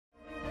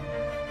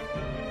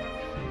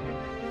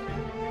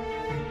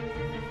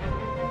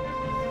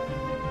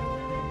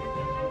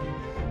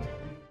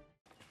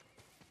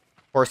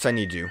course I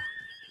need you.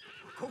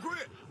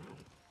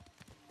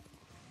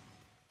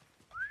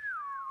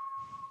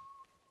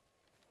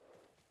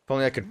 If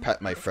only I could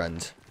pet my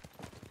friend.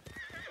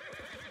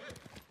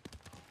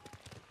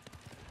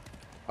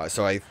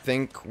 So I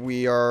think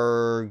we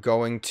are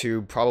going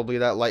to probably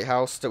that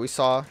lighthouse that we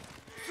saw.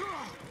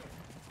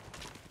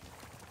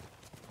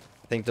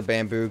 I think the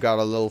bamboo got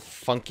a little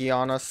funky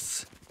on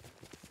us.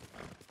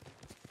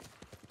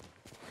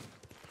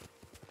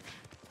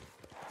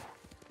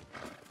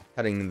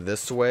 Heading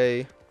this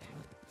way.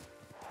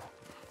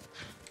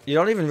 You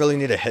don't even really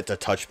need to hit the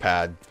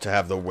touchpad to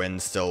have the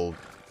wind still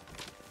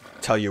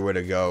tell you where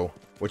to go,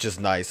 which is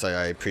nice.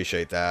 I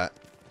appreciate that.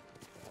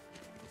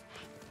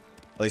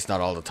 At least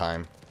not all the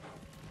time.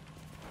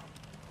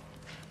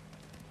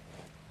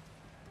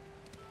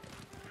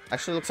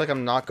 Actually, looks like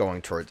I'm not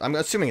going towards... I'm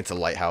assuming it's a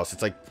lighthouse.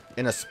 It's like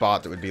in a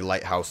spot that would be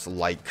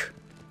lighthouse-like.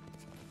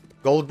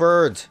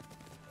 Goldbird!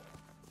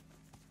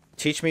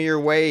 Teach me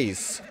your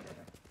ways.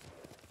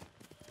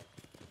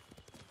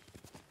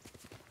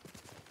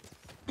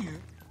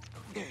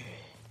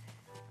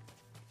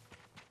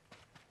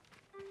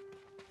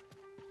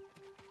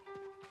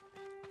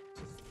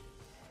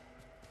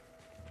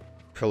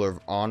 Pillar of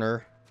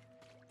Honor.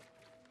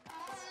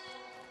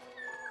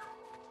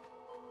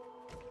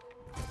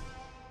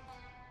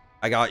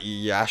 I got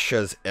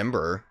Yasha's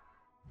Ember.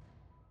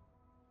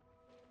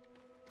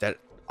 That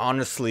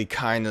honestly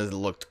kind of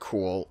looked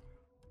cool.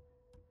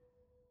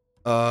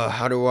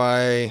 How do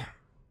I...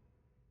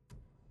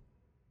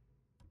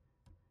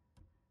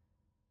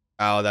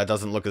 Oh, that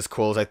doesn't look as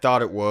cool as I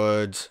thought it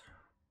would.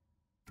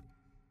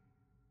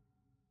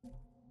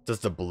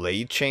 Does the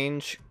blade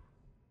change?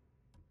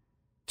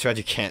 Too bad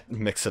you can't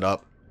mix it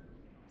up.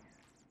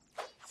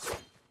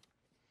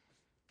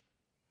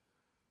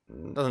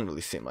 Doesn't really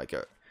seem like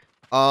it.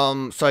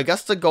 So I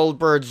guess the gold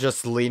birds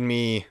just lead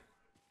me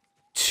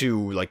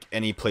to, like,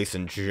 any place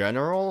in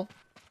general.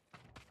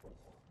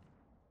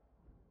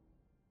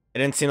 It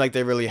didn't seem like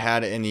they really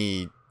had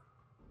any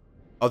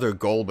other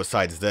goal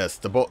besides this.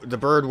 The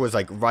bird was,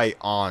 like, right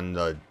on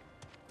the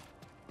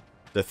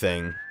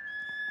thing.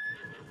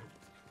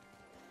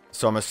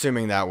 So I'm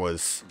assuming that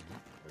was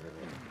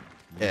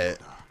it.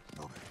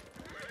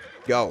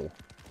 Go.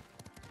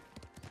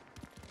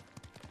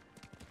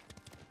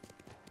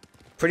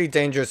 Pretty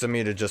dangerous of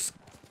me to just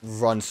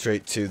run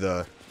straight to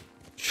the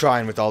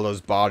shrine with all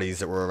those bodies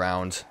that were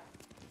around.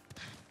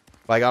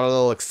 But I got a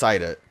little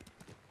excited.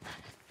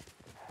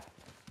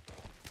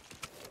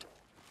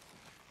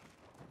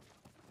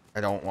 I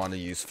don't want to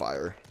use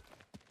fire.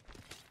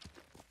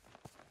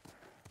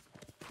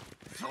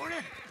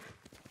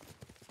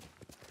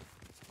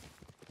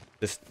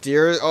 This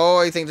deer... Oh,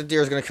 I think the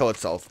deer is going to kill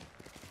itself.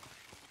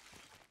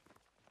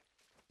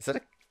 Is that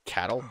a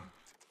cattle?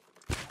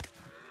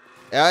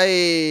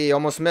 I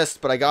almost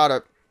missed, but I got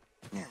it.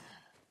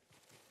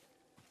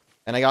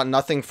 And I got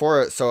nothing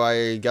for it, so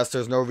I guess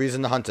there's no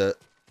reason to hunt it.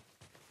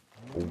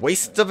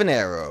 Waste of an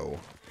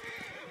arrow.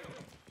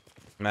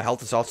 My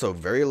health is also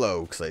very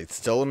low, because I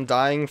still am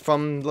dying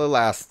from the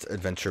last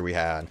adventure we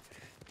had.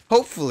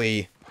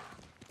 Hopefully,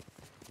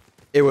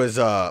 it was,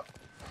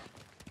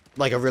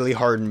 like a really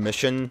hard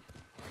mission.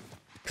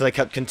 Because I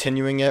kept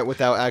continuing it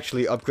without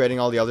actually upgrading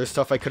all the other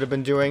stuff I could have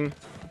been doing.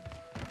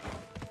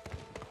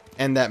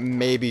 And that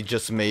maybe,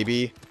 just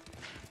maybe,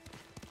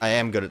 I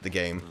am good at the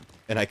game.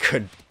 And I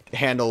could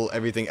handle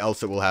everything else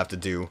that we'll have to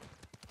do.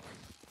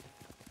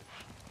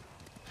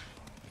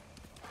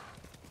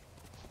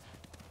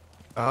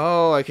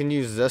 Oh, I can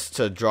use this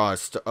to draw a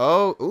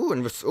oh, ooh,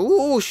 and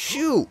ooh,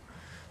 shoot!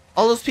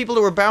 All those people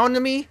that were bound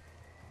to me?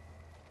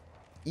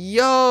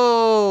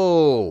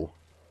 Yo!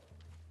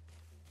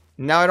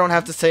 Now I don't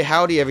have to say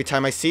howdy every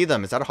time I see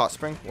them. Is that a hot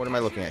spring? What am I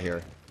looking at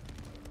here?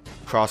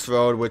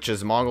 Crossroad, which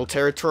is Mongol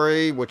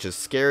territory, which is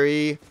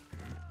scary.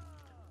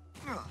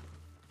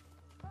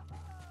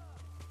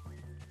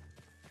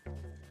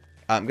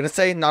 I'm gonna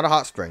say not a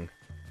hot spring.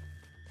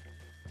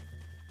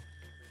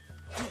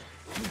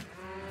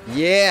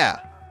 Yeah!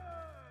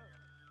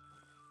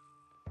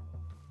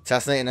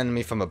 Assassinate an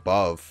enemy from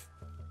above.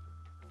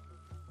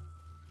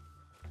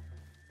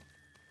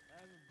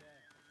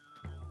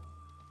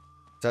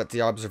 Is that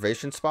the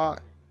observation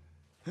spot?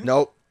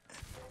 Nope.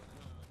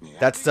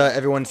 That's the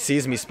everyone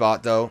sees me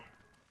spot, though.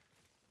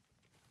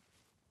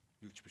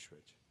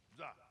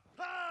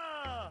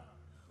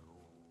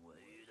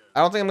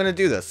 I don't think I'm gonna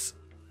do this.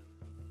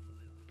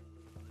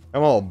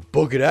 I'm gonna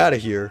book it out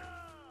of here.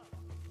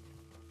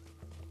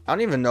 I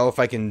don't even know if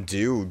I can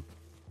do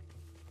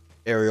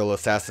aerial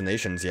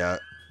assassinations yet.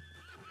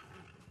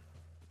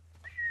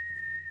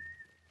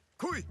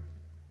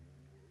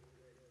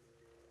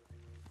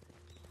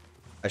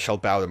 I shall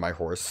bow to my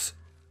horse.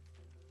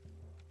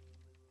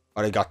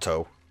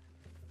 Arigato.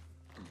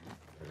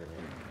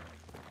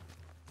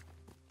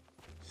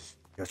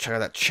 Yo, check out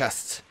that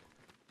chest.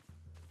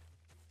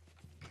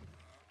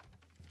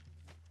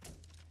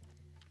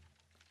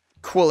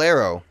 Cool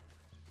arrow.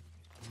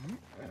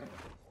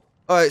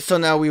 Alright, so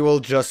now we will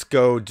just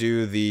go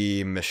do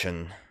the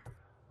mission.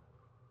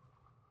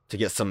 To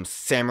get some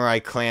samurai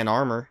clan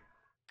armor.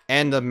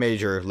 And the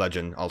major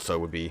legend also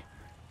would be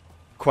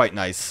quite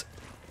nice.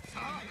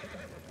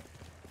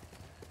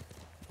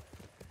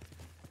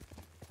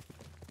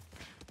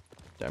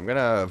 I'm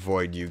gonna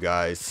avoid you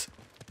guys.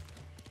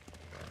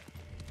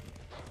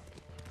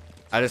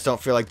 I just don't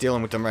feel like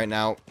dealing with them right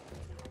now.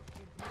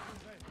 I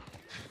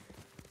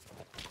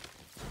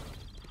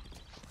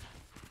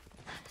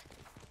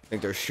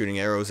think they're shooting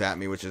arrows at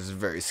me, which is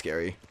very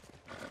scary.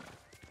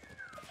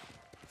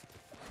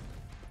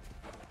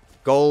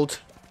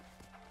 Gold.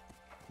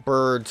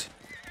 Bird.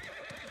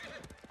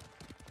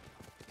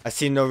 I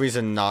see no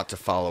reason not to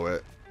follow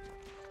it.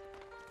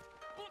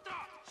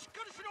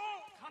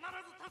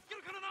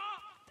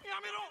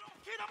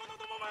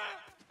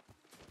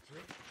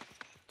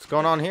 What's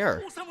going on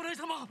here?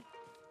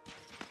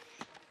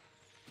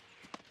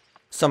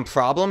 Some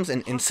problems?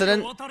 An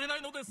incident?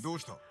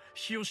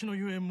 日吉の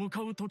湯へ向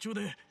かう途中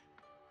で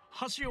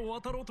橋を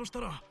渡ろうとした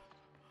ら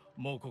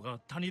猛虎が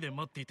谷で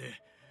待っていて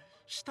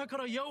下か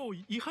ら矢を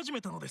射始め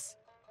たのです。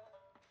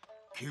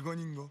怪我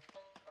人が？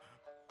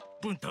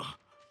文太、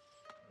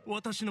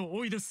私の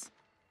甥です。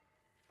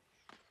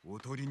お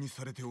とりに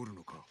されておる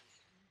のか。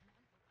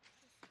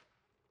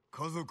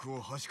家族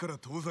を橋から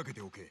遠ざけて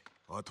おけ。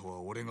あと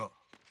は俺が。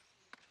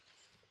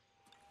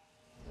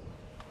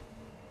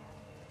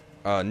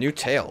New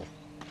tail.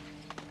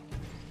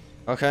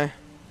 Okay.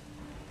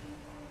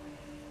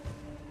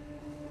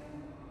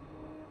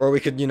 Or we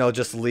could, you know,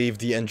 just leave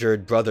the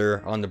injured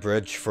brother on the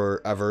bridge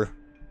forever.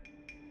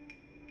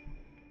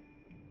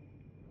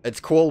 It's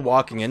cool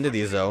walking into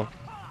these, though.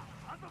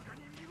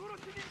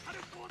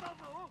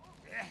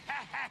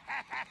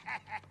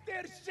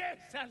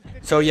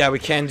 So yeah, we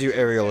can do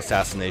aerial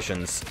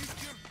assassinations.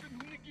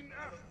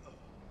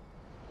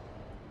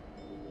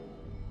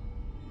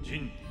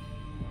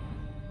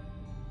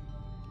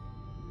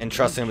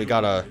 Interesting, we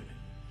got a...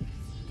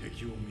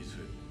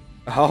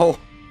 Oh.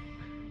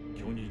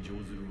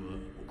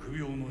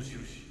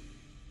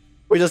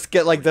 We just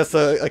get like this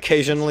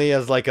occasionally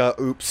as like a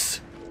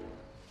oops.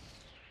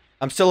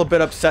 I'm still a bit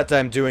upset that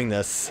I'm doing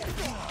this.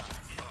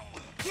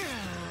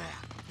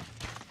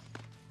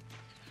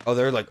 Oh,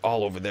 they're like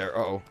all over there.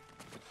 Uh-oh.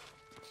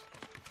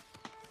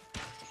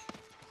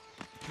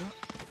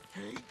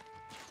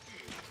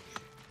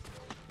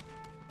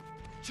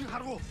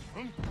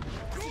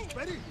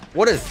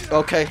 What is...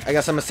 Okay, I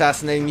guess I'm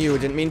assassinating you.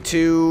 Didn't mean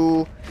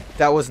to.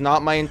 That was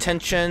not my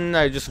intention.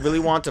 I just really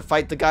want to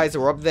fight the guys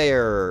that were up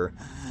there.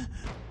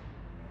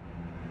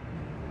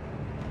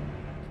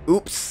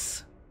 Oops.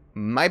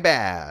 My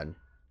bad.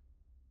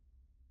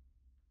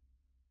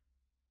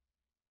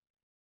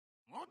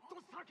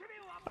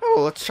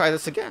 Oh, let's try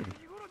this again.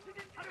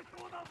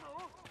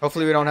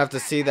 Hopefully we don't have to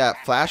see that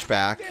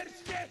flashback.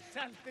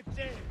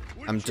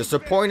 I'm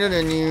disappointed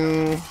in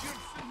you.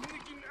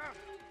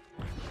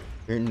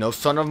 No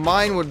son of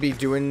mine would be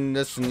doing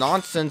this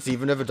nonsense,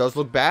 even if it does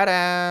look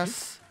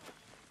badass.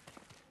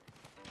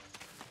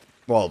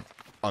 Well,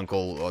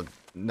 uncle,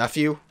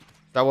 nephew? Is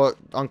that what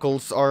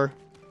uncles are?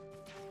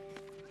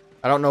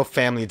 I don't know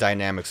family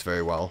dynamics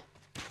very well.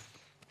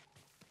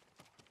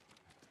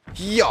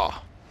 Yeah.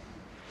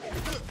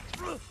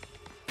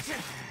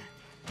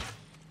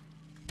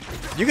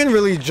 You can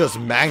really just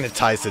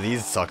magnetize to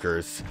these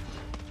suckers.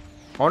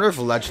 I wonder if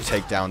ledge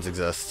takedowns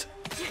exist.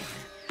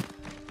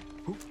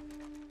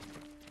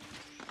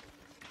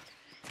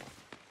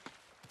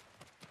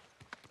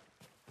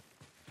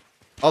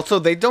 Also,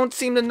 they don't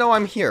seem to know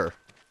I'm here.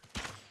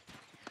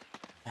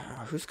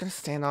 Who's gonna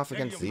stand off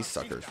against these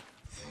suckers?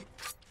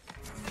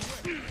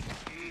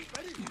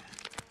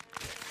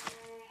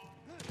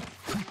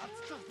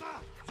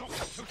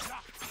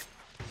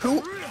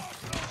 Who?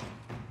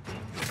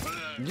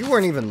 You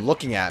weren't even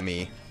looking at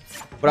me,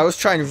 but I was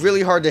trying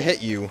really hard to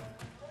hit you.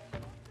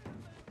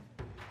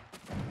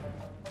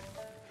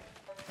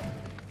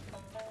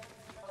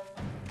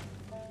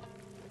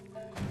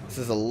 This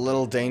is a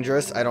little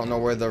dangerous. I don't know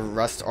where the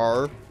rest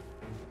are.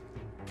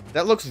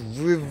 That looks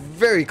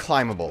very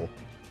climbable.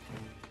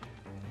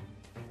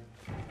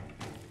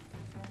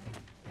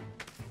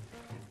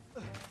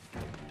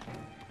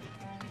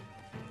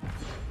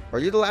 Are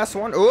you the last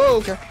one?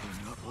 Oh, okay.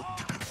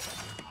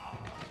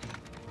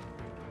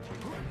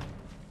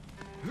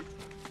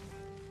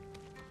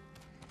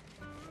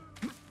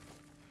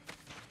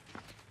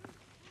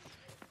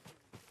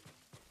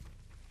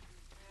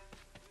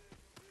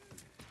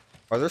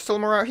 Are there still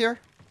more out here?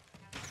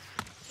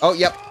 Oh,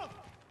 yep.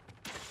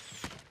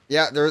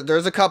 Yeah,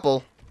 there's a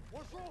couple.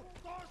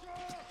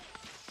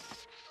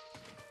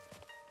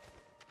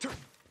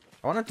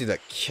 I want to do that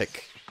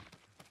kick.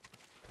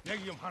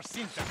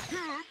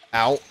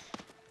 Ow.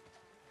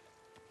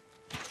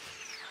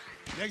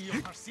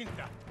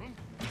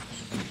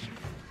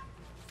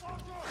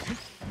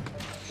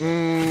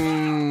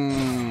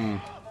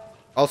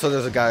 Also,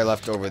 there's a guy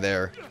left over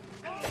there.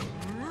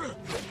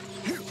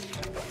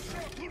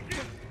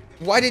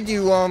 Why did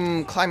you,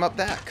 climb up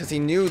that? Because he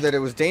knew that it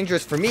was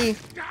dangerous for me.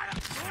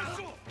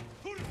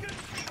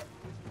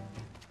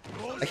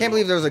 I can't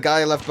believe there was a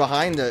guy left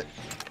behind that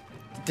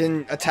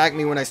didn't attack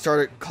me when I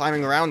started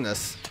climbing around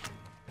this.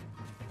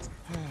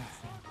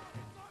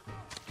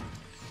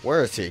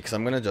 Where is he? Because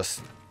I'm gonna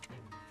just...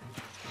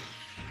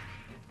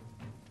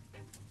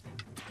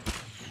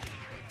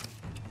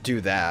 do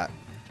that.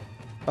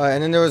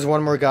 And then there was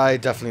one more guy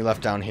definitely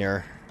left down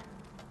here.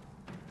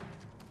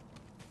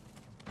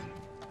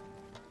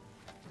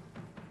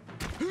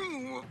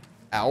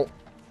 Ow.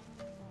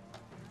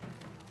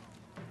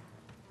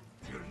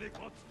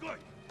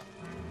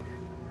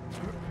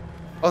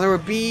 Oh, there were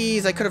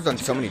bees! I could have done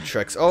so many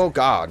tricks. Oh,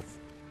 God.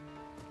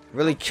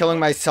 Really killing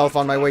myself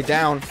on my way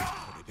down.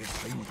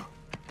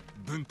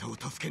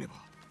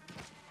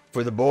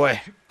 For the boy.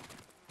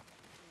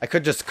 I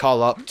could just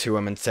call up to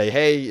him and say,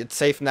 hey, it's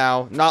safe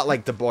now. Not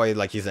like the boy,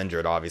 like he's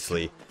injured,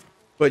 obviously.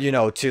 But, you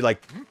know, to,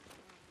 like,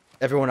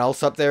 everyone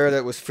else up there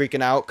that was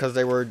freaking out because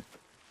they were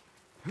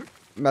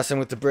messing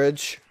with the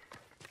bridge.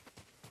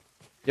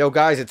 Yo,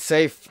 guys, it's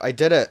safe. I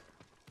did it.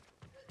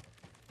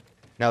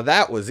 Now,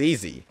 that was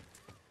easy.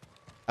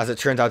 As it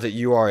turns out that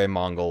you are a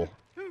Mongol.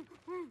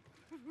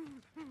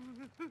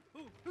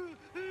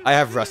 I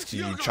have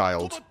rescued you,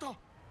 child.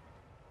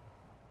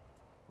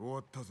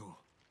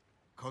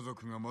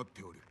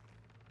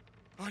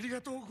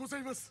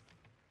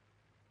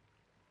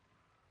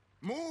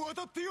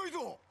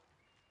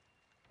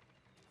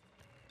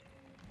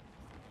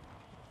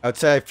 I would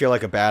say I feel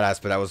like a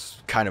badass, but that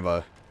was kind of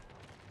a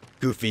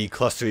goofy,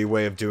 clustery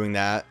way of doing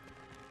that.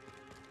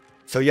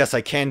 So yes,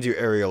 I can do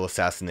aerial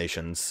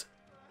assassinations.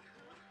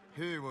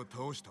 You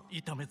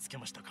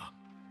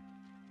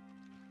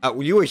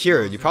were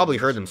here, you probably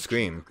heard them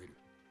scream.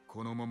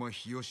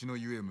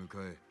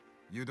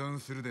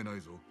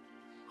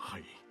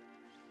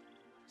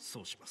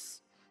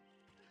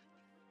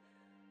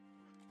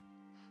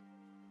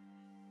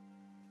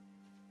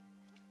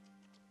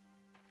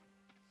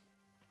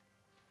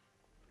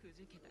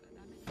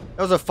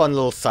 That was a fun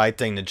little side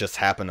thing to just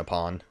happen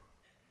upon.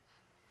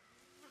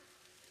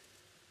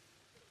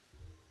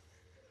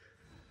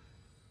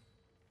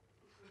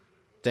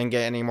 Didn't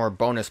get any more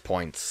bonus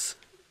points.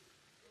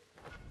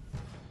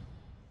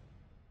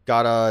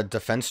 Got a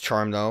defense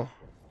charm though.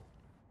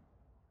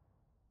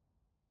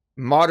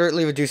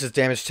 Moderately reduces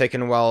damage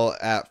taken while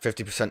at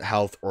 50%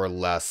 health or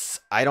less.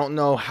 I don't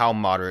know how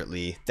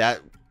moderately.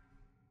 That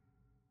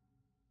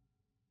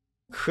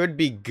could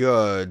be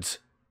good.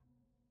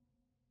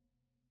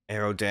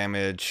 Arrow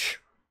damage.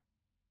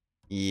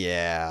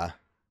 Yeah.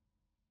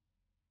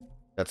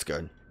 That's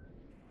good.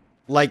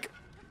 Like,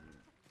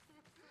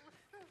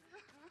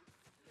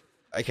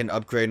 I can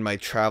upgrade my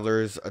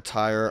traveler's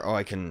attire. Oh,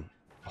 I can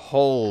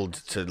hold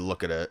to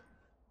look at it.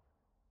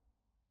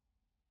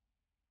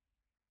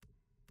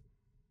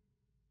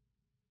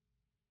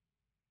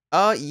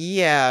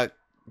 Yeah.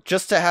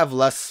 Just to have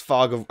less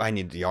fog of... I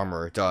need the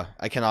armor. Duh.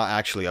 I cannot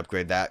actually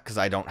upgrade that because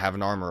I don't have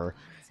an armor.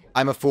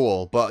 I'm a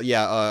fool. But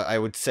yeah, I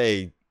would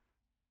say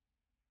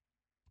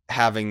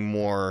having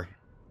more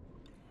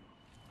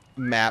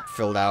map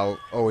filled out,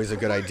 always a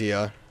good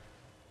idea.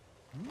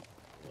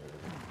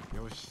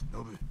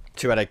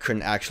 Too bad I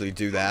couldn't actually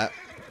do that.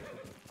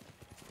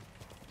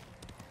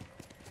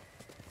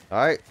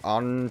 Alright,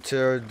 on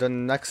to the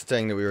next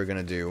thing that we were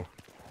gonna do.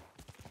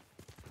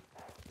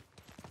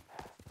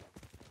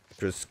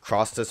 Just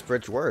cross this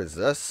bridge. Where is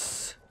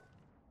this?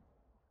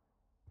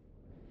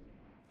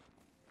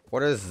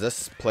 What is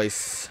this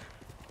place?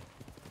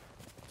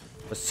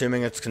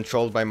 Assuming it's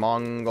controlled by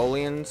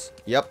Mongolians?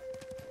 Yep.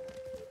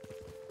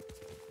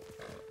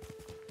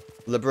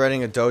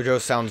 Liberating a dojo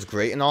sounds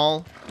great and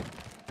all.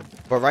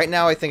 But right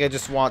now I think I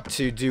just want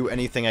to do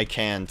anything I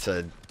can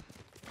to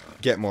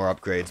get more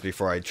upgrades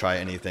before I try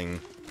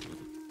anything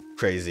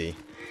crazy.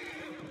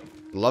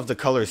 Love the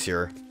colors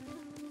here.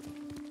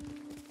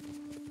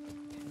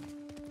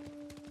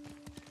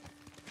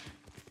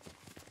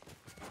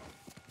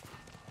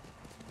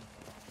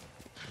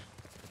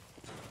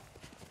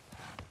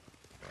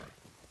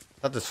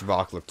 Thought this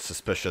rock looked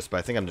suspicious, but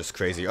I think I'm just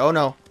crazy. Oh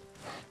no!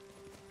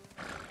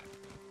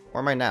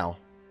 Where am I now?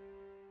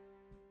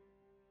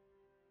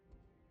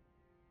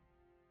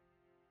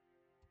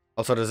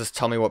 Also, does this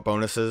tell me what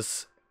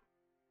bonuses?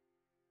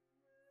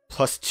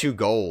 Plus 2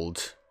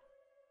 gold.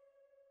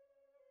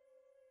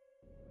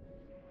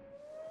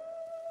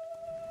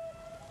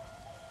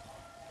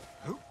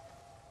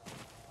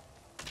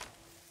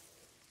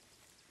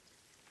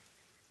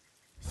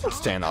 I'll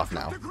stand off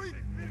now.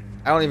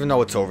 I don't even know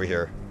what's over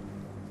here.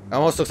 It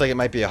almost looks like it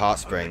might be a hot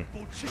spring.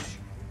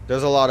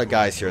 There's a lot of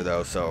guys here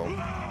though, so...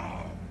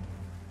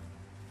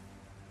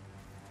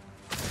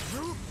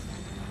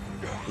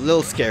 A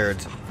little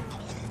scared.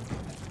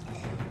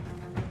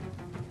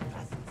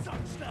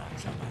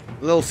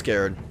 A little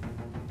scared.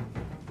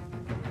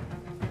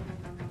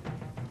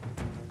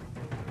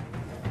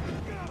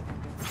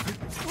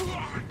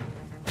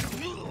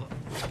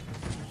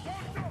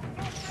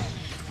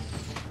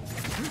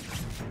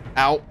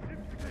 Ow.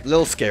 A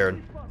little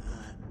scared.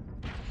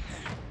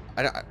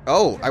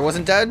 Oh, I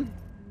wasn't dead?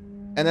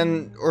 And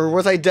then, or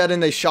was I dead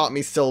and they shot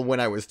me still when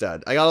I was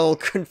dead? I got a little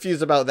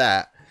confused about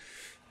that.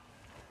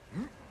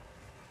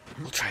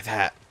 We'll try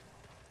that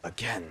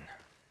again.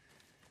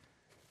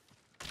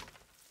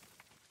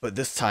 But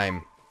this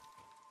time,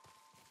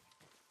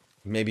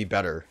 maybe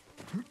better.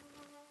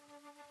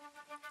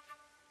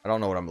 I don't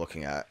know what I'm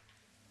looking at.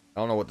 I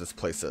don't know what this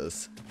place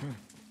is.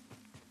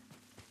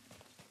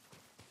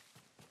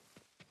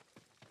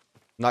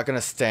 Not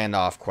gonna stand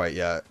off quite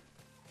yet.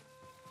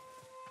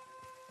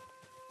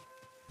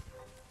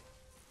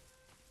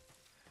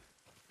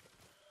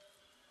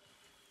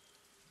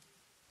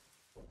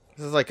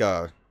 This is like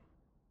a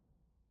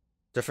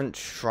different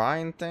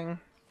shrine thing.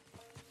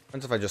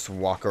 What if I just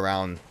walk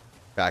around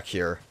back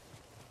here?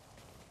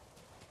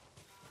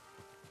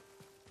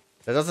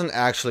 That doesn't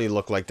actually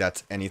look like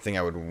that's anything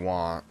I would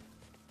want.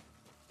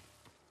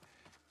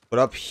 But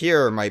up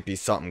here might be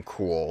something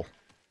cool.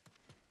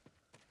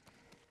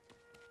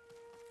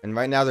 And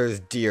right now there's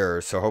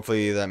deer, so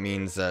hopefully that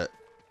means that...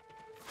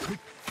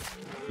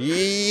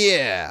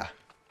 Yeah!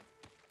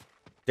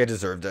 They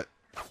deserved it.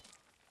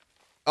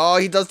 Oh,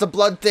 he does the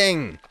blood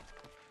thing!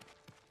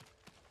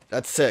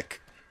 That's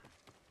sick.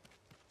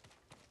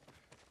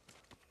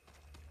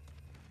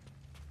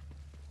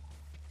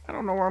 I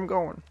don't know where I'm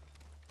going.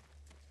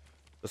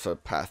 Just a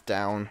path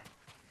down.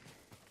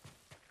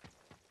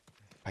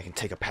 I can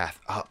take a path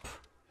up.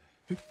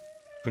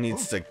 Who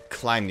needs to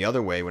climb the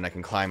other way when I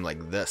can climb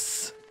like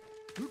this?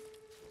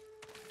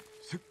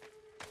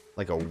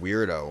 Like a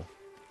weirdo.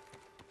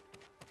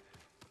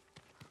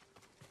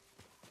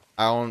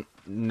 I don't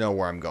know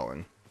where I'm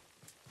going.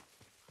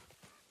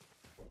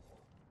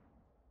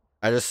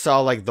 I just saw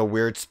like the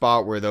weird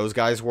spot where those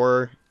guys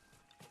were,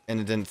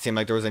 and it didn't seem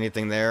like there was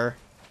anything there.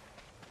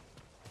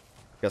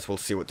 Guess we'll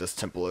see what this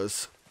temple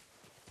is.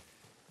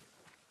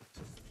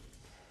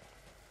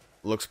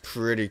 Looks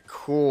pretty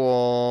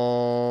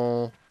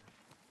cool.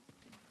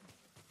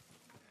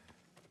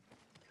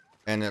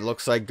 And it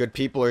looks like good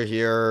people are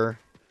here.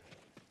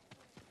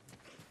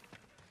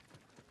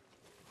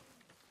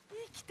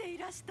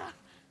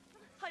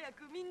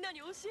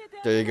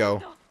 There you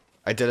go.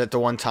 I did it the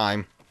one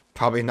time.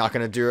 Probably not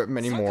gonna do it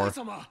many more.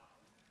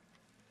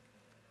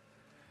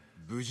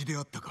 無事で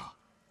あったか。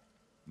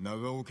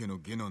長尾家の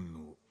下男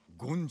の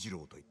権次郎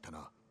と言った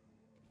な。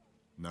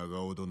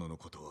長尾殿の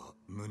ことは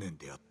無念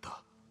であっ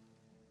た。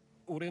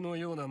俺の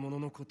ようなもの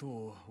のこと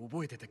を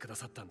覚えててくだ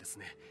さったんです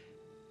ね。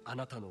あ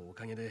なたのお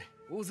かげで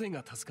大勢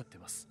が助かって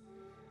ます。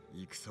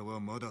戦は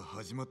まだ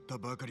始まった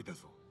ばかりだ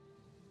ぞ。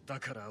だ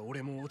から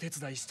俺もお手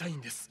伝いしたい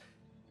んです。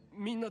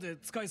みんなで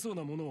使えそう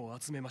なものを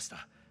集めまし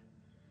た。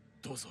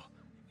どうぞ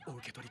お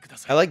受け取りくだ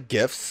さい。I like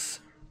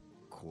gifts.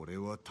 これ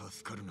は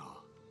助かるな。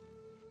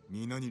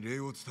皆に礼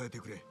を伝えて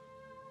くれ。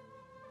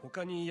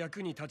他に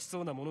役に立ち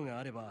そうなものが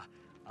あれば、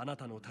あな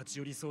たの立ち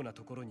寄りそうな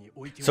ところに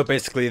置いておき So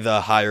basically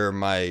the higher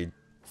my...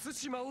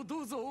 対馬をど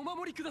うぞお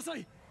守りくださ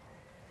い。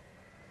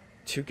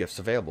Two gifts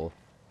available.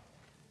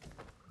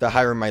 The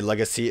higher my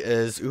legacy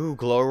is... Ooh,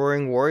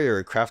 glowing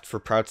warrior. Craft for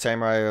proud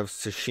samurai of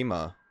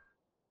Tsushima.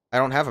 I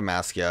don't have a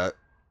mask yet.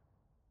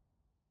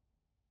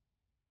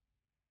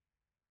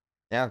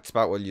 Yeah, it's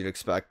about what you'd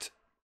expect.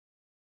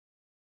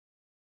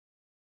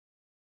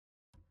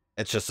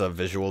 It's just a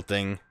visual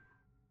thing.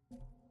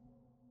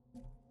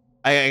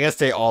 I guess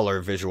they all are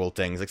visual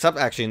things, except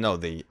actually no,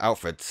 the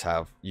outfits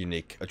have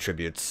unique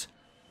attributes.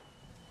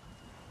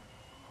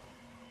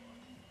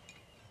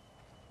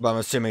 But I'm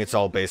assuming it's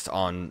all based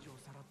on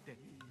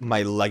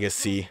my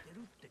legacy.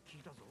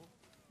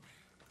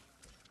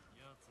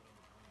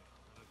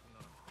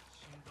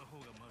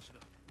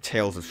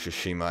 Tales of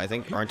Tsushima. I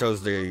think, aren't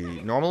those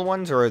the normal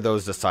ones, or are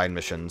those the side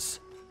missions?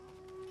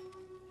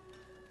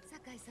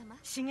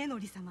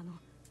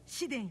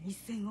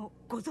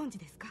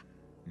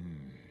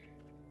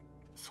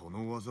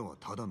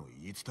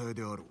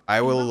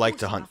 I will like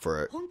to hunt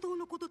for it.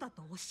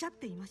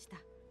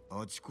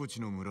 あちこち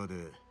の村で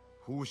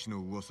奉仕の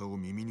噂を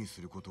耳に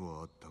すること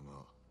はあったが、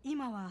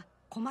今は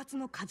小松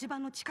の火事場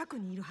の近く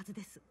にいるはず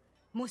です。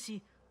も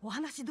しお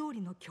話通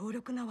りの強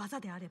力な技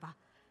であれば、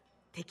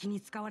敵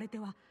に使われて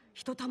は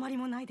ひとたまり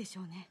もないでし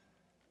ょうね。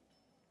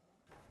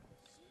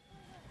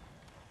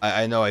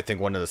I know, I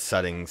think one of the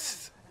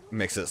settings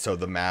makes it so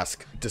the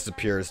mask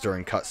disappears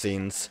during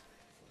cutscenes.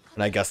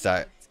 And I guess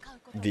that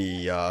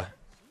the,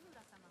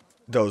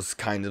 those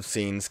kind of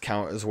scenes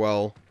count as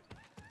well.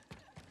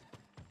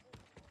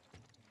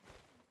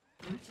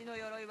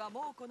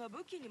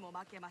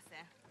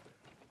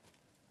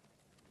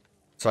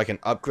 So I can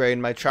upgrade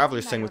my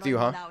traveler's thing with you,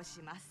 huh?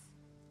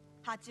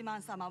 戦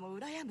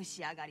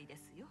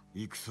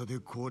で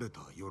壊れ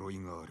た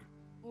鎧がある。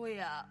お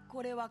や、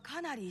これは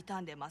かなり傷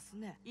んでます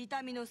ね。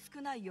痛みの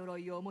少ない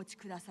鎧をお持ち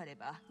くだされ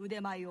ば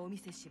腕前をお見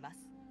せします。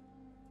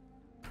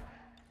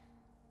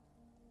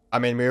I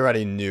mean, we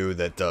already knew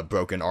that the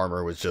broken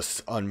armor was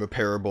just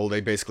unrepairable.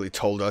 They basically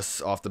told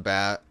us off the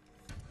bat.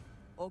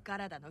 お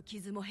体の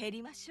傷も減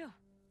りましょう。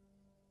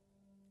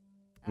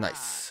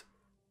Nice.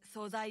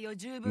 素材を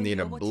十分 Need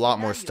に a お持ち lot にな more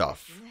るようです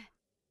stuff. ね。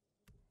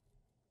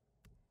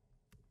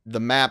The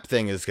map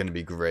thing is going to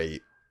be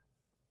great.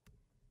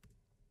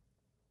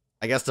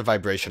 I guess the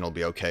vibration will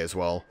be okay as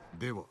well.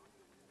 では、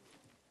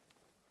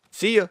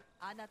 See ya!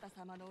 あなた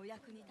様のお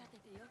役に立て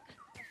てよかっ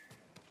た。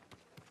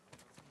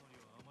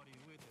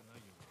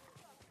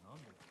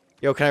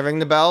 Yo, can I ring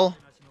the bell?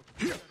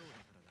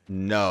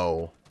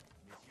 No.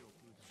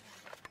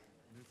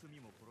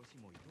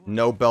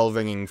 No bell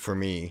ringing for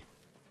me.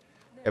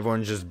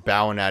 Everyone's just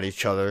bowing at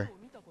each other.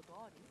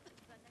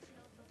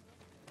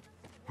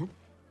 I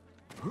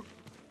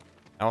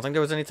don't think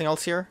there was anything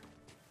else here.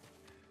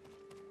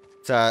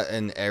 Is that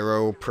an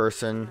arrow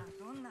person?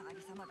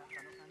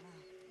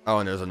 Oh,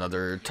 and there's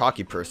another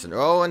talkie person.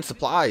 Oh, and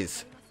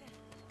supplies.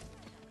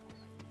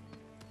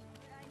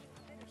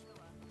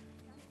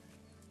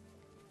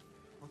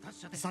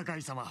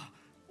 Sakai 様、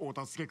お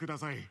助けくだ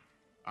さい。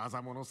ア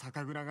ザモの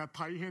酒蔵が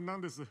大変な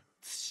んです。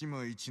対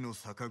馬一の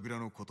酒蔵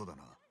のことだ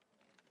な。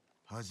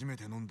初め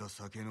て飲んだ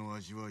酒の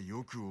味は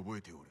よく覚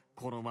えておる。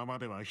このまま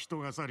では人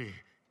が去り、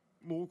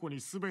猛虎に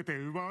全て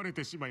奪われ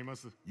てしまいま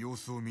す。様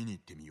子を見に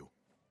行ってみよう。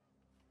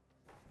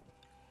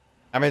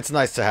I mean, it's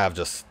nice to have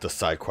just the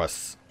side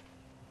quests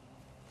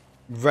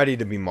ready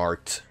to be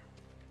marked.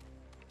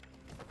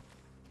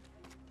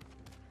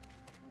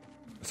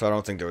 So I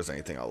don't think there was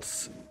anything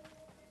else.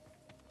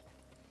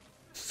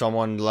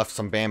 Someone left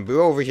some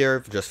bamboo over here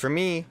just for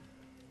me.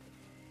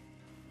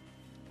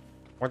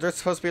 Weren't there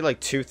supposed to be like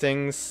 2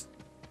 things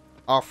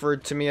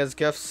offered to me as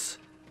gifts?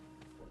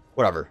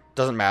 Whatever.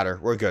 Doesn't matter.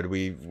 We're good.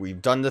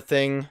 We've done the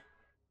thing.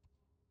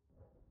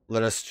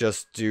 Let us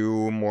just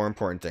do more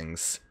important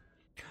things.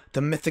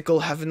 The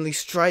mythical heavenly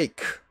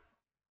strike.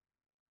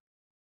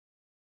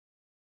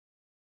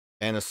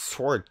 And a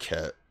sword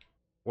kit.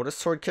 What does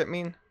sword kit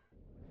mean?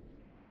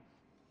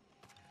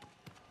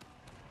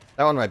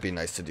 That one might be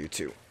nice to do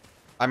too.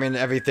 I mean,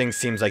 everything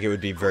seems like it would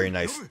be very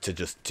nice to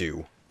just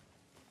do.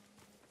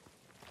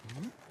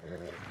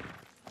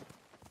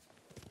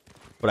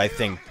 But I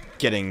think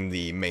getting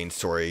the main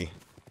story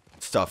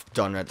stuff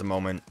done at the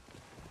moment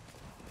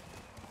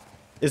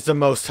is the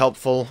most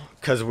helpful,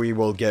 because we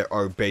will get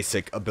our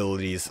basic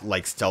abilities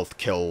like stealth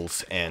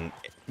kills and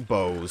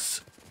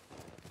bows.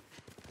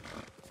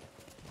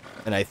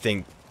 And I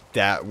think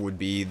that would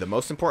be the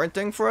most important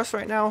thing for us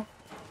right now.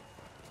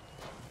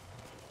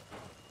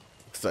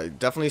 Because I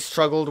definitely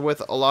struggled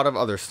with a lot of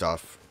other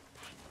stuff.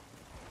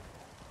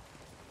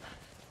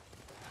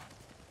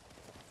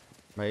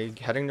 Am I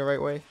heading the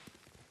right way?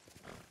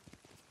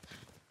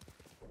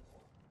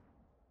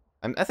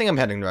 I think I'm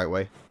heading the right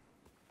way.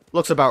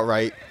 Looks about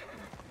right.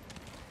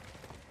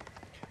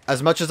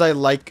 As much as I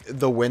like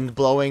the wind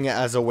blowing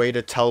as a way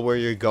to tell where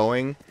you're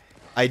going,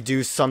 I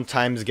do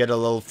sometimes get a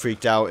little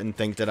freaked out and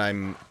think that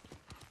I'm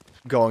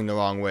going the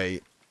wrong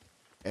way.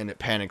 And it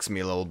panics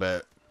me a little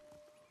bit.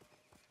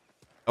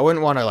 I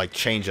wouldn't want to, like,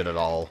 change it at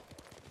all.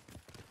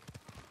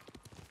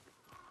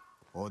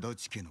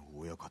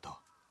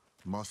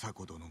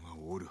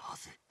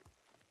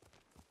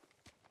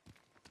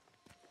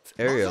 This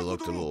area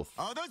looked a little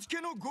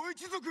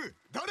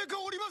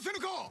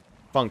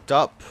funked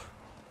up.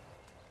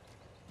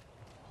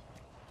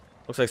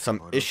 Looks like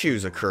some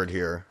issues occurred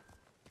here.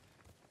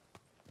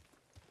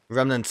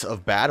 Remnants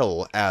of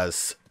battle,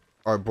 as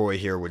our boy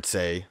here would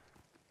say.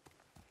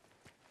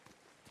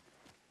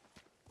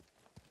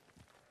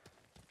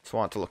 Just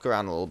want to look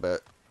around a little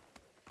bit.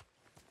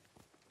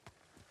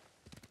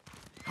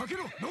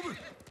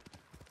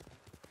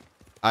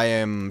 I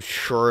am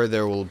sure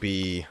there will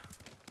be...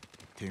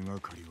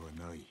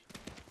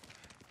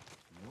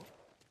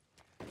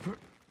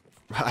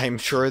 I'm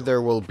sure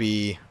there will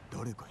be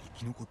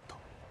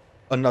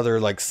another,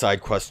 like,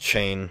 side quest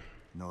chain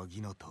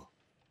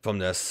from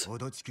this.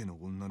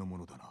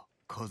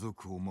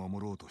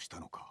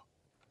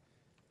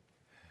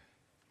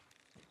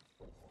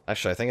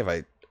 Actually, I think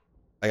if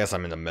I guess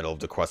I'm in the middle of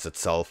the quest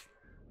itself.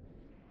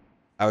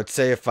 I would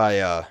say if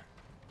I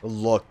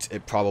looked,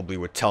 it probably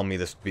would tell me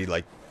this would be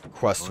like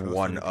quest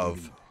 1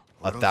 of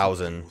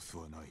 1,000.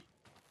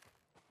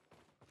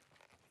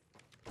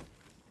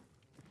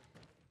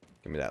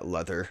 Give me that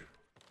leather.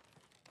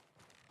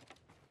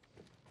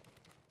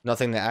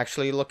 Nothing to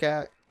actually look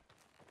at.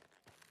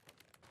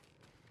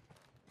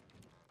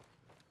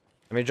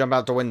 Let me jump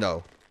out the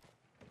window.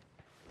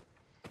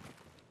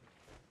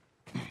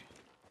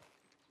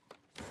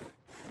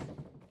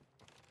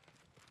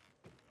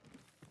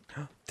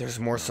 There's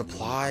more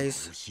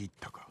supplies.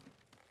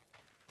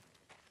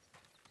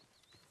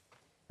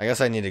 I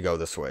guess I need to go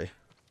this way.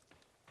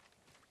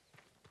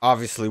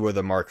 Obviously where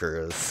the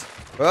marker is.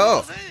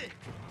 Oh!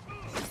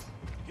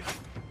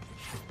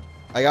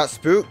 I got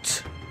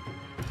spooked.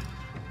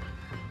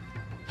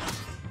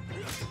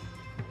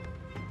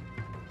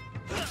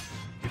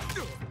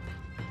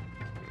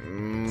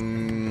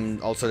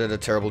 Also did a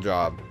terrible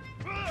job.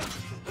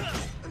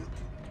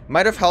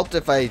 Might have helped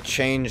if I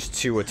changed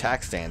to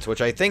attack stance, which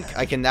I think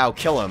I can now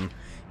kill him,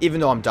 even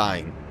though I'm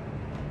dying.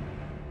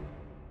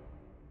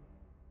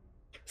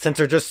 Since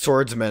they're just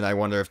swordsmen, I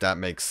wonder if that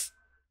makes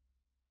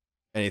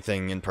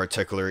anything in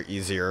particular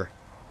easier.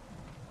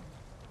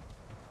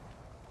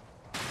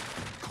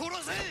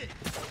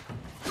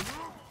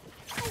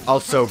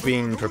 Also,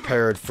 being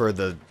prepared for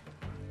the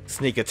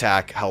sneak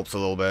attack helps a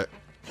little bit.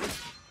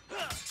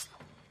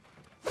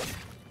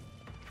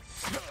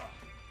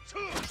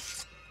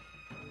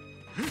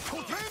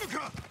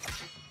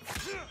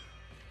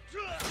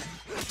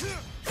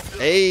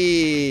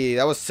 Hey!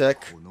 that was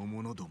sick.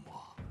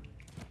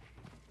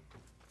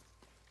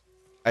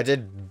 I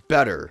did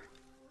better.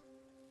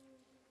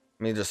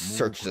 Let me just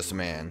search this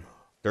man.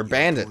 They're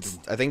bandits.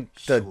 I think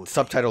the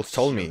subtitles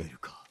told me.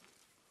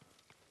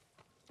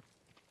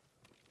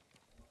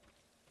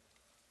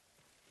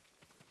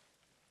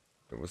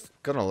 It was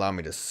gonna allow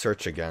me to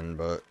search again,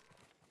 but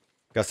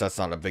guess that's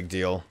not a big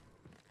deal.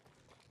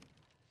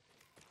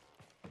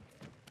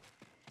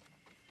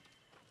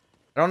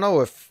 I don't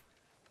know if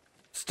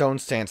stone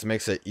stance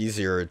makes it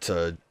easier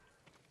to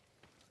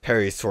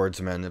parry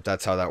swordsmen, if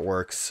that's how that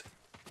works.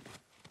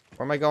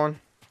 Where am I going?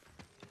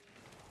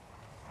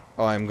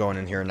 Oh, I'm going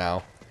in here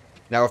now.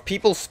 Now, if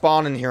people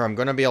spawn in here, I'm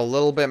gonna be a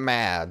little bit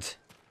mad.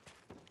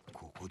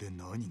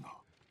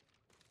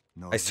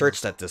 I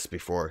searched at this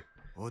before.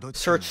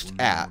 Searched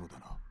at.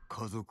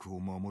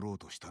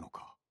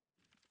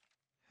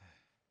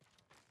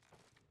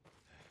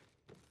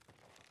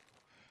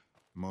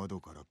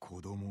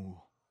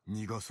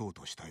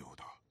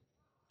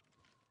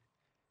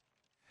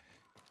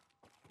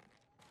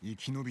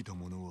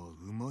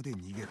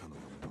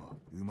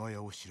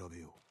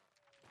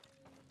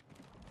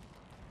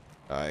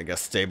 I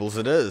guess stables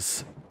it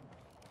is.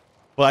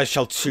 But I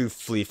shall too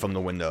flee from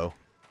the window.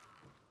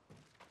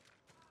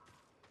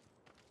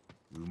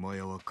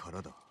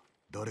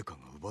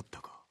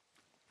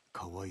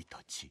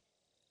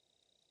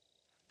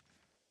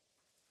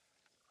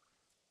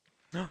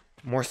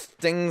 More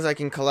things I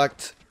can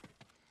collect.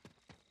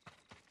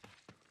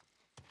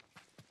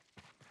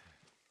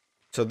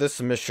 So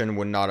this mission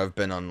would not have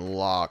been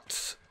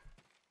unlocked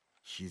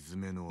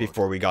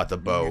before we got the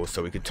bow,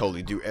 so we could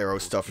totally do arrow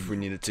stuff if we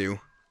needed to.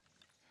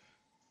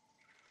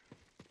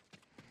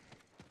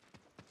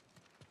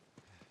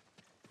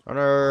 I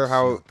wonder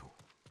how...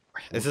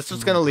 Is this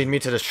just gonna lead me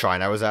to the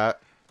shrine I was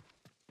at?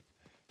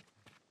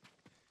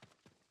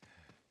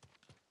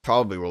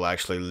 Probably will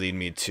actually lead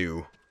me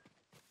to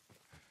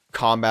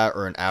combat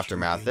or an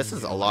aftermath. This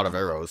is a lot of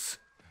arrows.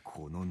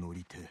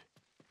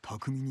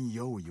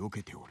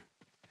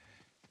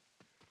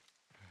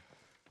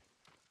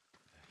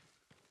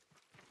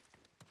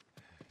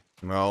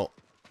 Well,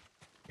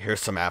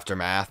 here's some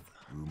aftermath.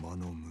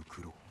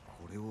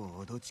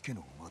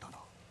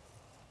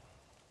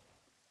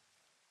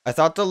 I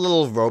thought the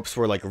little ropes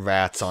were like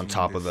rats on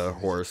top of the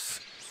horse.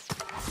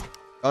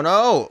 Oh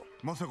no!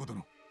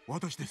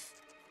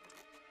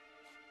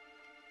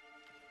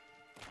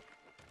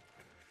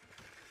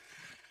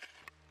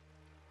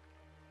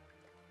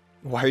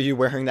 Why are you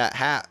wearing that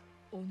hat?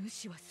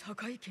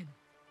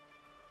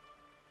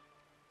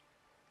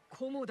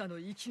 菰田の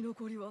生き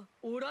残りは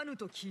おらぬ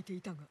と聞いて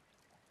いたが、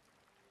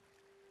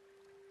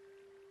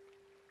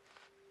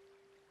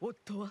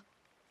夫は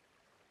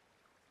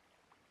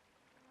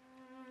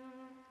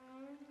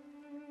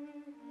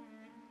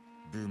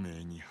武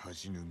名に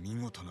恥じぬ見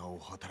事なお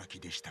働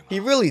きでしたが、 He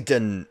really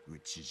didn't.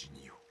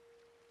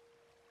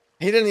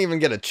 He didn't even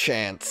get a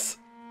chance.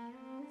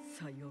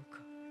 さよう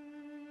か。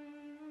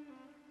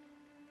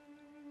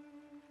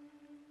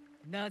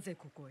なぜ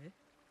ここへ？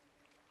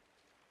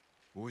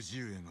叔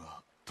父上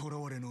が囚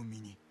われの身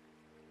に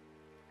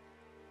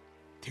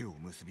手を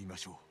結びま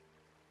しょ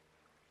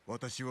う。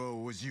私は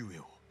叔父上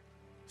を、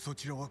そ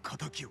ちらは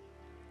仇を。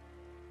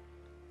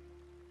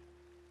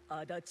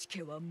足立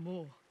家は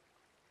もう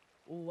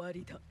終わ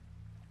りだ。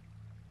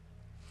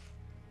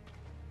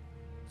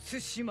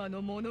対馬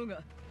の者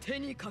が手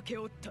にかけ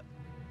おった。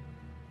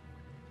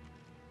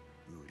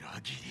裏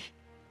切り。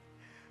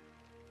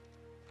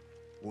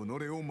己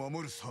を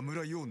守る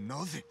侍を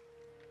なぜ？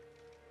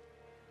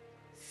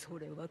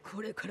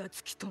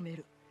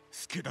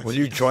 Will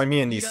you join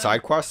me in these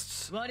side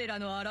quests? 我ら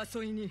の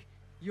争いに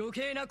余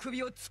計な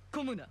首を突っ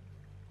込むな。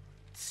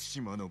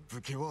対馬の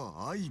武家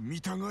は相見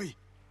たがい。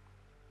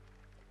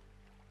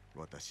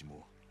私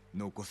も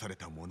残され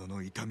た者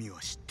の痛みは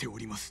知ってお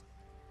ります。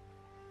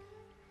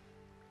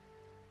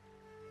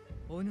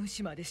お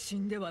主まで死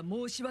んでは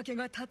申し訳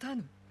が立た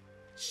ぬ。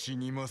死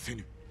にませ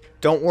ぬ。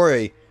 Don't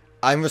worry,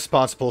 I'm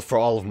responsible for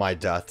all of my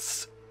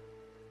deaths.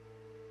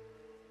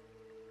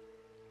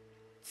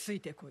 つい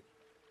てこい。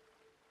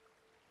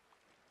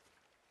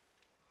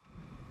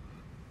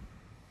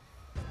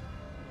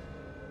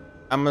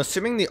 I'm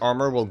assuming the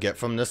armor we'll get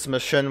from this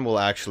mission will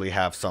actually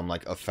have some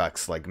like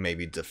effects, like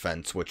maybe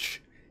defense,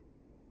 which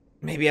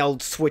maybe I'll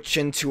switch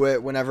into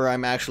it whenever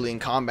I'm actually in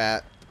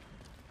combat.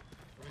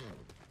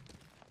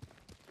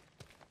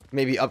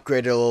 Maybe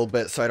upgrade it a little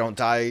bit so I don't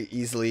die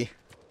easily.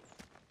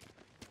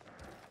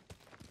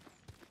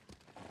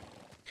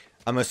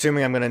 I'm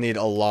assuming I'm gonna need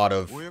a lot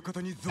of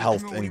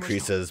health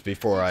increases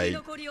before I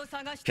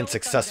can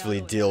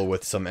successfully deal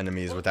with some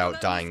enemies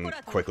without dying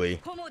quickly.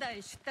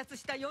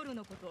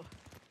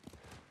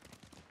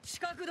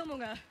 近くども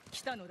が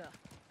来たのだ。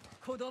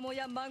子供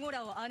や孫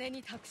らを姉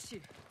に託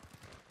し、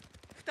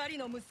二人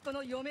の息子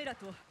の嫁ら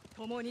と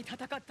共に戦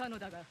ったの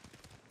だが、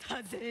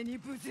多勢に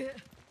無勢。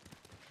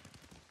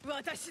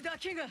私だ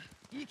けが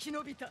生き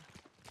延びた。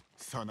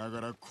さな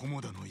がら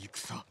菰田の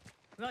戦。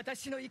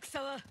私の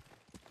戦は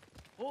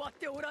終わっ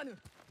ておらぬ。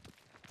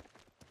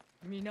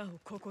皆を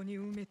ここに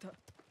埋めた。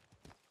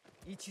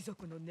一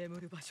族の眠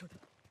る場所だ。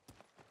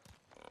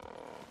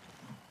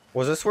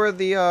 Was this where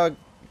the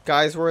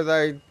guys were that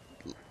I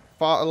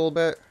fought a little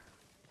bit?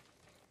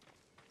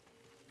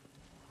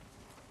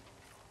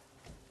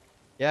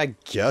 Yeah, I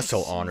guess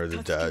I'll honor the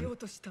dead.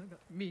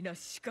 皆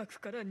死角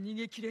から逃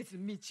げ切れず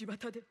道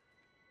端で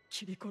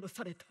切り殺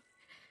された。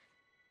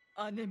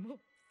姉も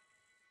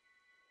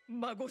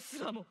孫す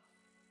らも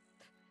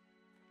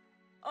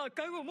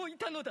赤子もい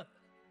たのだ。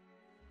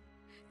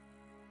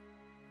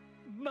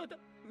まだ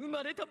生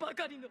まれたば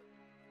かりの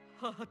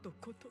母と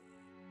子と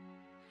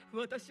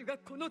私が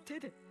この手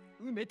で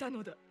埋めた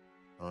のだ。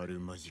ある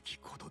まじき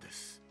ことで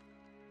す。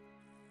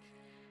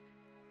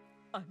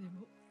姉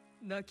も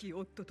亡き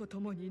夫と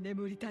共に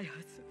眠りたいは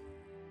ず。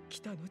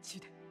北の地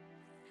で。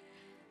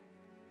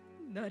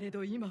なれ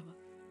ど今は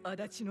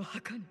足立の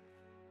墓に。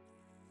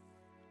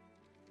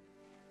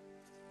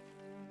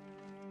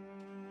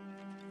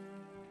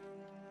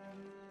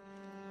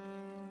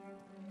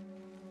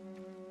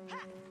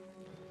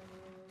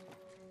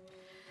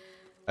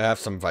I have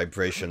some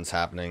vibrations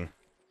happening.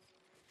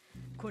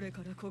 これ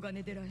から黄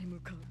金寺へ向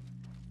かう。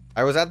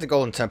 I was at the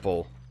Golden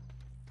Temple.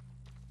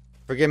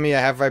 Forgive me,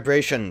 I have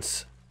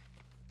vibrations.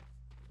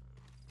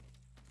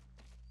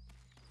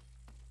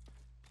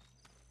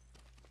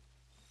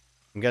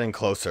 I'm getting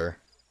closer.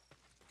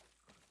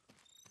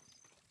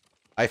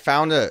 I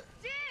found it.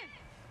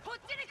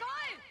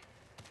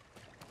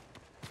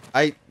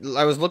 I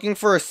was looking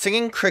for a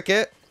singing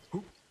cricket.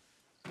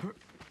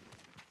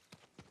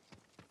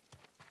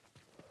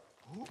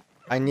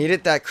 I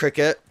needed that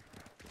cricket.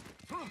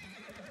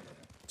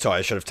 So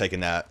I should have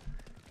taken that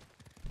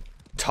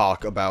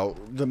talk about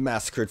the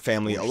massacred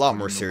family a lot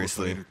more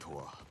seriously.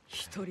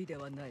 一人で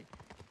はない。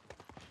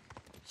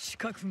死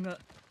角が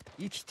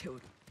生きてお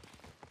る。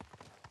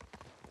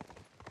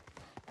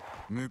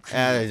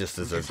 I just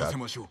deserve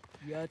that.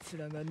 奴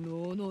らが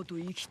のうのうと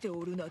生きて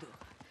おるなど、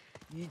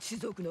一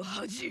族の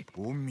恥。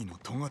御身の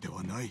咎で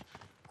はない。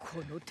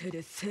この手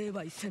で成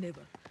敗せね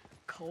ば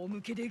顔向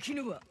けでき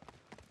ぬわ。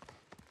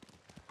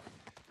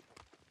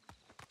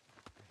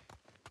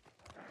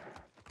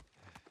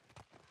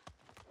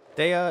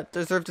 They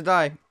deserve to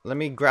die. Let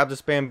me grab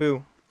this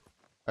bamboo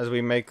as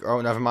we make. Oh,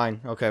 never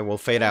mind. Okay, we'll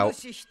fade out.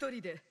 一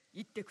人で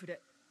行ってく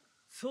れ。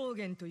草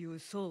原という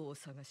僧を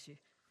探し、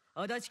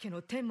足立家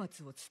の顛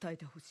末を伝え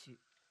てほしい。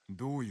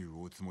どうい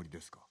うおつもり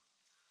ですか。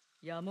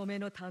やもめ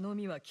の頼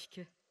みは聞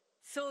け。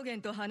草原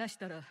と話し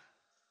たら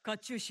甲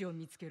冑師を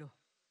見つけろ。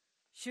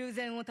修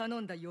繕を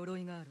頼んだ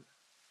鎧がある。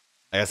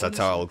 I guess that's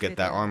how I'll get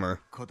that armor.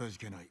 かたじ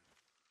けない。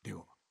で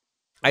は。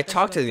I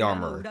talked to the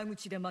armor. 裏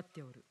口で待っ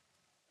ておる。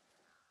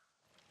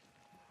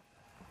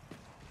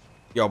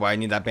 Yo, but I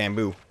need that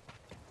bamboo.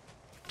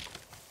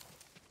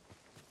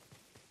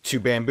 2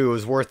 bamboo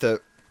is worth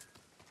it.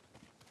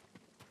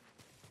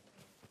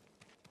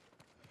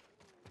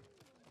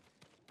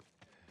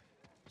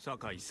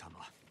 酒井様、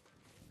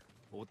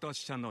お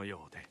達者の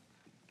ようで。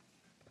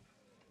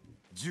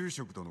住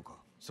職殿か。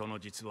その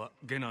実は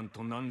下男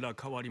と何ら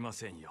変わりま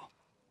せんよ。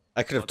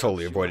 I could have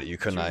totally avoided you,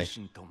 couldn't I?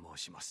 と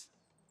申します。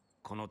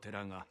この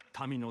寺が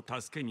民の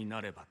助けに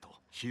なればと。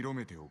広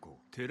めておこ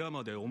う。寺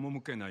まで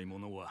赴けない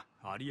者は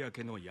有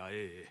明の野営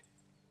へ。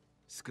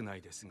少な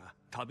いですが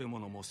食べ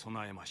物も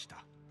備えまし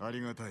た。あ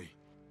りがたい。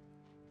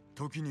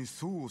時に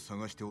僧を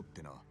探しておっ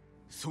てな。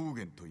草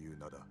原という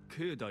名だ。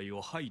境内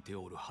を吐いて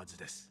おるはず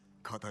です。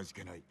かたじ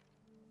けない。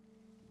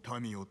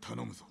民を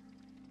頼むぞ。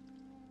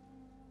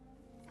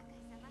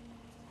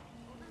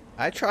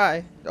 I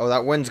try. Oh,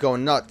 that wind's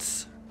going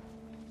nuts.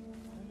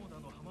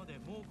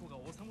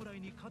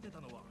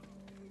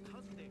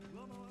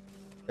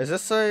 Is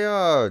this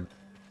a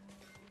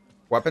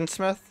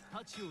weaponsmith?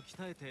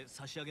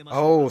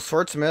 Oh,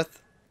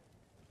 swordsmith.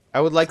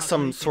 I would like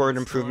some sword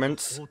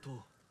improvements.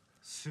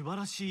 素晴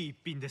らしい一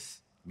品で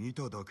す。見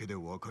ただけで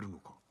わかるの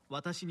か。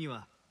私に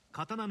は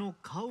刀の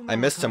顔が I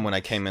missed him when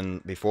I came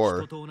in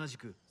before. 人と同じ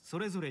くそ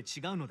れぞれ違う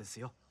のです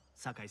よ。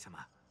酒井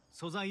様、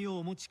素材を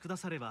お持ちくだ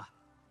されば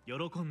喜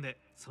んで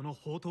その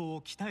宝刀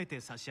を鍛えて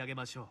差し上げ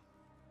ましょう。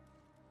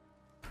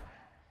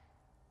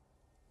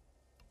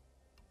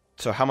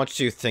 So how much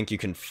do you think you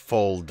can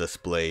fold this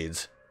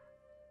blade?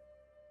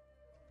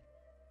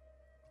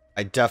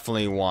 I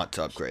definitely want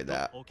to upgrade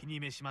that. お気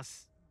に召しま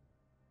す。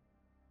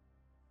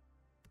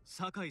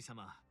酒井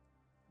様、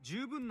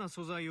十分な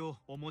素材を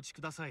お持ち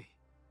ください。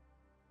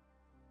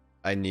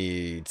 I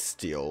need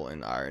steel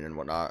and iron and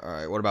whatnot.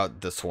 Alright, what about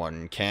this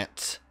one?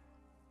 Can't.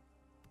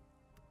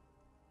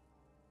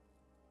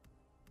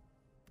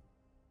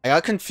 I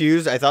got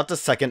confused. I thought the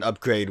second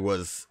upgrade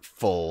was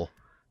full.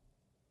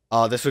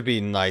 This would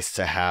be nice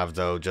to have,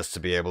 though, just to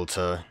be able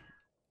to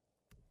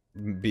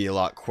be a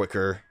lot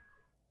quicker.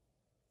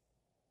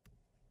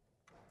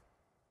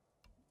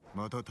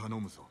 また頼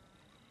むぞ。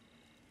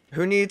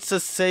 Who needs to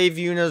save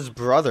Yuna's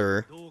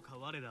brother どうか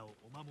我らを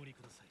お守り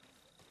ください。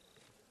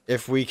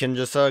 if we can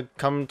just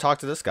come talk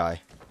to this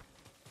guy?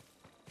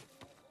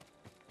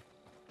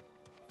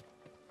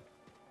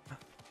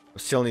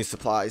 Still need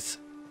supplies.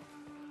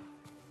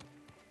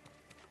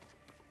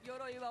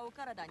 鎧はお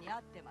体に合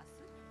ってます。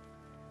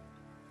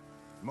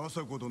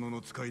政子殿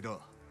の使いだ。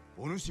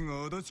お主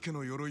が足立家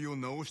の鎧を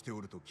直してお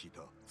ると聞い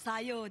た。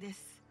さようで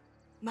す。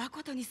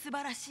誠に素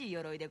晴らしい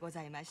鎧でご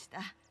ざいました。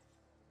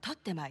取っ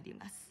てまいり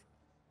ます。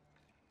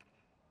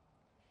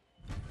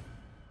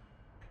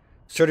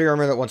Sturdy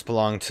armor that once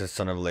belonged to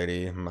son of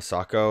Lady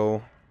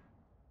Masako.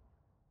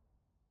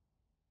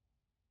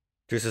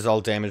 Reduces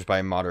all damage by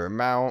a moderate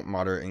amount.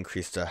 Moderate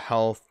increase to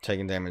health.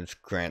 Taking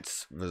damage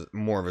grants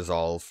more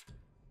resolve.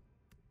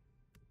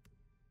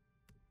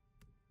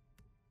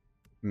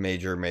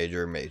 Major,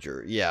 major,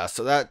 major. Yeah,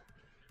 so that...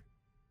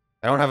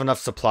 I don't have enough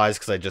supplies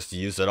because I just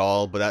used it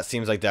all, but that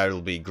seems like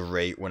that'll be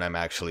great when I'm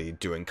actually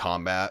doing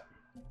combat.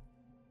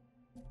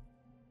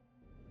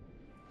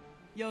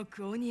 よ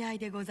くお似合い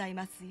でござい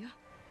ますよ。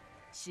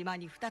島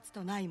に2つ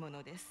とないも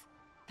のです。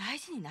大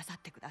事になさっ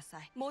てくださ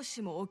い。も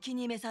しもお気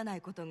に召さな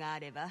いことがあ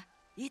れば、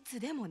いつ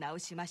でも直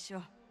しましょ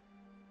う。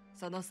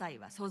その際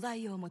は素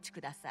材をお持ち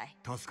ください。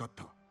助かっ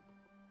た。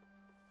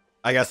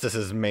I guess this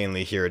is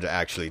mainly here to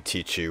actually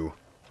teach you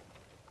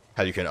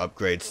how you can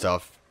upgrade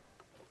stuff.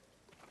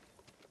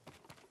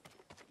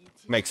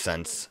 Makes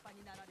sense.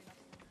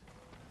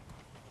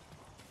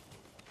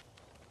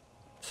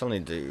 Still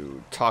need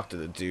to talk to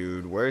the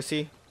dude. Where is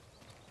he?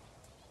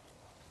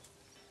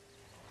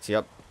 See,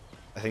 up.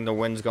 I think the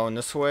wind's going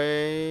this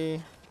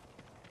way.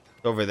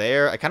 Over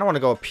there. I kind of want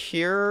to go up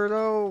here,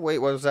 though. Wait,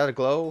 was that a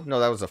glow? No,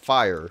 that was a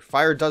fire.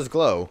 Fire does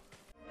glow.